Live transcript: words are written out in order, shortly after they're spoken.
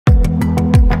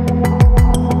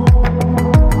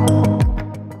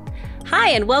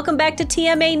and welcome back to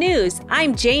TMA News.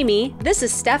 I'm Jamie, this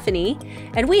is Stephanie,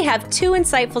 and we have two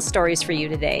insightful stories for you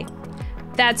today.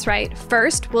 That's right.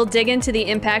 First, we'll dig into the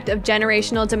impact of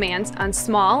generational demands on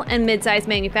small and mid-sized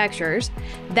manufacturers,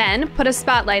 then put a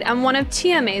spotlight on one of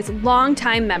TMA's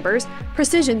longtime members,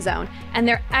 Precision Zone, and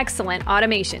their excellent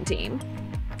automation team.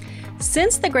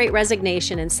 Since the Great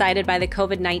Resignation incited by the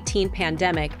COVID-19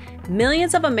 pandemic,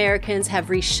 millions of Americans have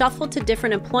reshuffled to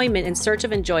different employment in search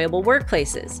of enjoyable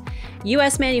workplaces.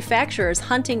 U.S. manufacturers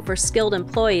hunting for skilled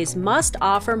employees must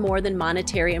offer more than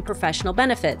monetary and professional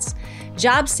benefits.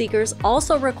 Job seekers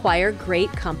also require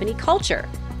great company culture.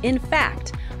 In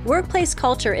fact, workplace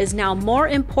culture is now more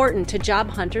important to job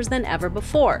hunters than ever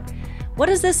before. What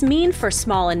does this mean for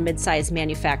small and mid-sized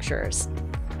manufacturers?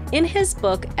 In his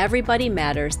book, Everybody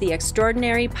Matters, The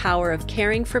Extraordinary Power of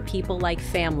Caring for People Like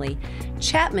Family,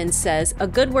 Chapman says a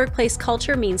good workplace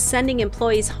culture means sending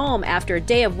employees home after a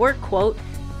day of work, quote,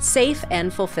 safe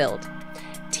and fulfilled.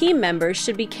 Team members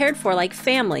should be cared for like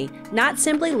family, not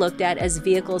simply looked at as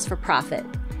vehicles for profit.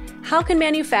 How can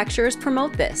manufacturers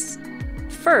promote this?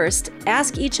 First,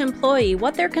 ask each employee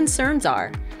what their concerns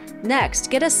are. Next,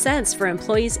 get a sense for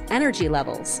employees' energy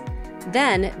levels.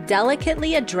 Then,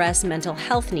 delicately address mental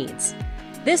health needs.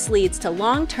 This leads to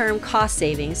long-term cost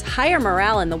savings, higher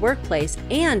morale in the workplace,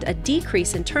 and a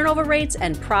decrease in turnover rates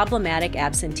and problematic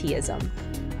absenteeism.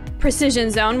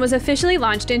 Precision Zone was officially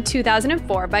launched in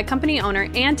 2004 by company owner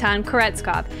Anton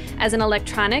Korotskov as an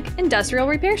electronic industrial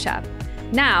repair shop.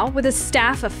 Now, with a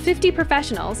staff of 50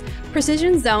 professionals,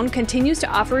 Precision Zone continues to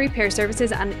offer repair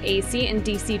services on AC and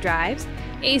DC drives,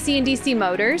 AC and DC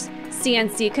motors,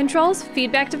 CNC controls,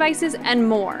 feedback devices, and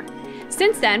more.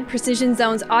 Since then, Precision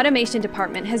Zone's automation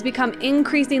department has become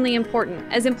increasingly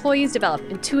important as employees develop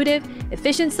intuitive,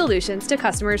 efficient solutions to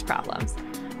customers' problems.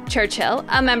 Churchill,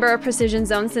 a member of Precision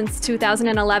Zone since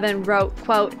 2011, wrote,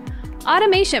 quote,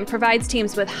 "Automation provides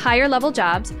teams with higher level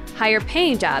jobs, higher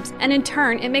paying jobs, and in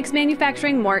turn, it makes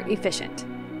manufacturing more efficient."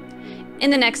 In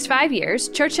the next 5 years,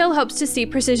 Churchill hopes to see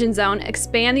Precision Zone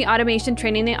expand the automation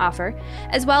training they offer,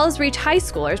 as well as reach high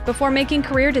schoolers before making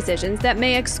career decisions that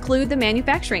may exclude the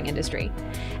manufacturing industry.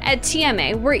 At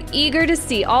TMA, we're eager to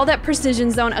see all that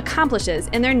Precision Zone accomplishes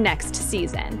in their next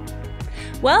season.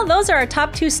 Well, those are our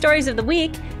top two stories of the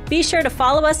week. Be sure to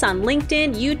follow us on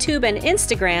LinkedIn, YouTube, and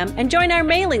Instagram, and join our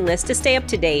mailing list to stay up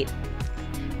to date.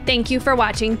 Thank you for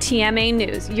watching TMA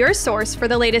News, your source for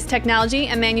the latest technology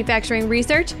and manufacturing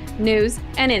research, news,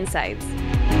 and insights.